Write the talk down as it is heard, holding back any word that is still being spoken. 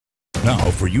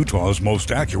Now for Utah's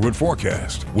most accurate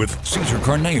forecast with Cesar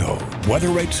Carnejo,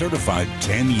 WeatherRate certified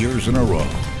 10 years in a row.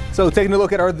 So taking a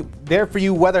look at our There For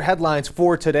You weather headlines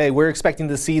for today, we're expecting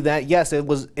to see that, yes,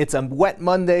 it's a wet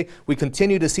Monday. We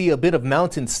continue to see a bit of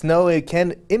mountain snow. It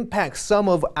can impact some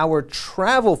of our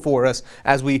travel for us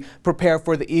as we prepare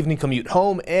for the evening commute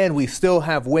home, and we still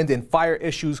have wind and fire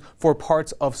issues for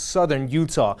parts of southern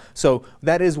Utah. So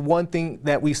that is one thing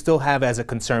that we still have as a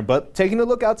concern. But taking a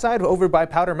look outside over by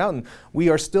Powder Mountain, we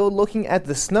are still looking at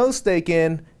the snow stake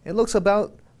in. It looks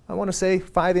about, I want to say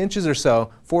 5 inches or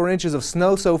so, 4 inches of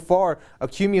snow so far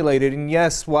accumulated. And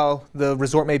yes, while the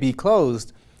resort may be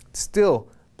closed, still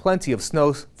plenty of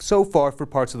snow so far for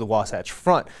parts of the Wasatch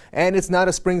Front. And it's not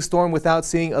a spring storm without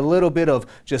seeing a little bit of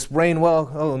just rain. Well,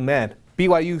 oh man,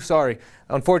 BYU, sorry.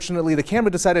 Unfortunately, the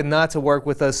camera decided not to work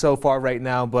with us so far right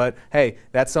now, but hey,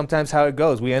 that's sometimes how it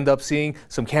goes. We end up seeing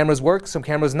some cameras work, some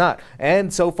cameras not.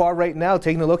 And so far right now,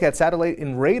 taking a look at satellite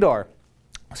and radar,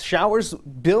 showers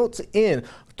built in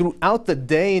throughout the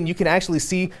day, and you can actually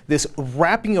see this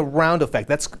wrapping around effect.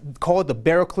 That's called the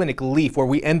baroclinic leaf, where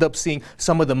we end up seeing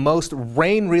some of the most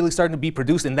rain really starting to be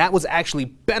produced, and that was actually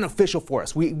beneficial for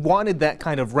us. We wanted that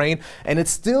kind of rain, and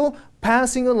it's still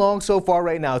passing along so far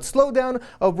right now. It's slowed down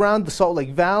around the Salt Lake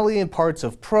Valley and parts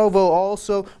of Provo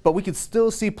also, but we could still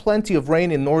see plenty of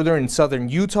rain in northern and southern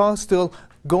Utah still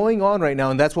going on right now,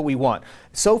 and that's what we want.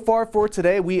 So far for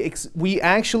today, we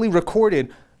actually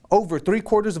recorded over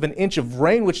 3/4 of an inch of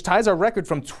rain, which ties our record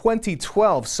from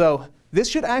 2012. So this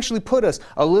should actually put us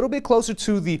a little bit closer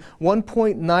to the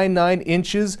 1.99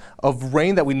 inches of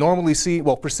rain that we normally see,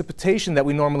 well, precipitation that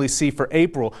we normally see for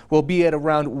April will be at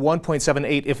around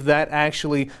 1.78 if that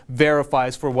actually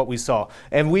verifies for what we saw.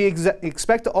 And we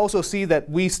expect to also see that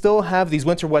we still have these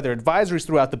winter weather advisories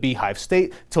throughout the Beehive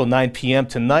State till 9 p.m.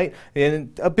 tonight,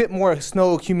 and a bit more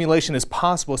snow accumulation is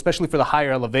possible, especially for the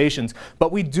higher elevations.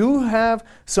 But we do have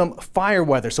some fire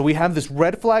weather, so we have this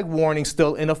red flag warning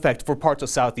still in effect for parts of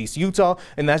southeast Utah,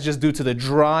 and that's just due to the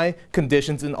dry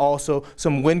conditions and also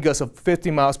some wind gusts of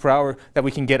 50 miles per hour that we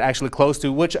can get actually close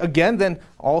to, which again then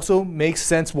also makes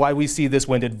sense why we see this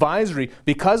wind advisory.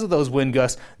 Because of those wind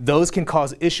gusts, those can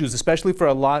cause issues, especially for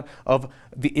a lot of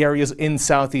the areas in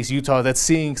southeast Utah that's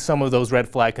seeing some of those red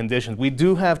flag conditions. We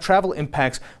do have travel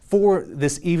impacts for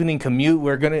this evening commute.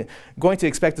 We're going to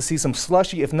expect to see some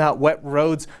slushy, if not wet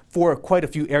roads for quite a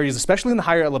few areas, especially in the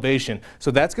higher elevation.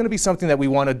 So that's going to be something that we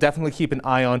want to definitely keep an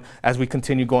eye on as we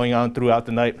continue going on throughout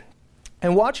the night.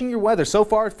 And watching your weather, so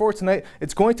far for tonight,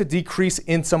 it's going to decrease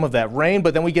in some of that rain,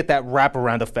 but then we get that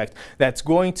wraparound effect that's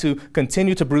going to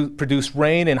continue to produce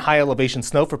rain and high elevation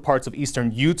snow for parts of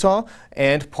eastern Utah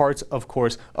and parts, of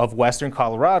course, of western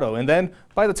Colorado. And then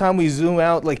by the time we zoom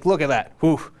out, like, look at that.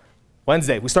 Whew.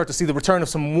 Wednesday, we start to see the return of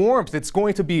some warmth. It's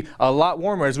going to be a lot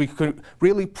warmer as we could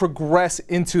really progress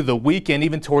into the weekend,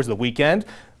 even towards the weekend.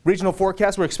 Regional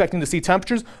forecast, we're expecting to see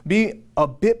temperatures be a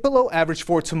bit below average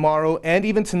for tomorrow and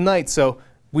even tonight. So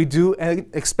we do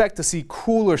expect to see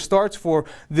cooler starts for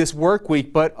this work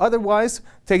week. But otherwise,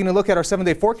 taking a look at our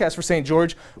 7-day forecast for St.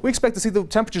 George, we expect to see the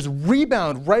temperatures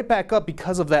rebound right back up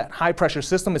because of that high pressure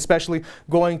system, especially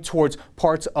going towards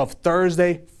parts of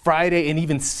Thursday, Friday, and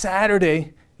even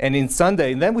Saturday and in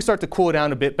Sunday. And then we start to cool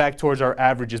down a bit back towards our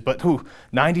averages. But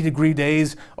 90-degree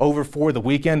days over for the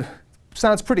weekend.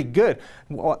 Sounds pretty good.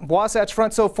 Wasatch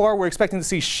Front so far, we're expecting to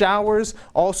see showers,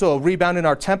 also a rebound in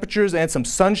our temperatures and some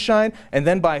sunshine. And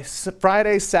then by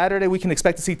Friday, Saturday, we can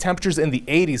expect to see temperatures in the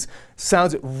 80s.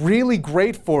 Sounds really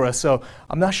great for us. So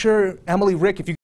I'm not sure, Emily, Rick, if you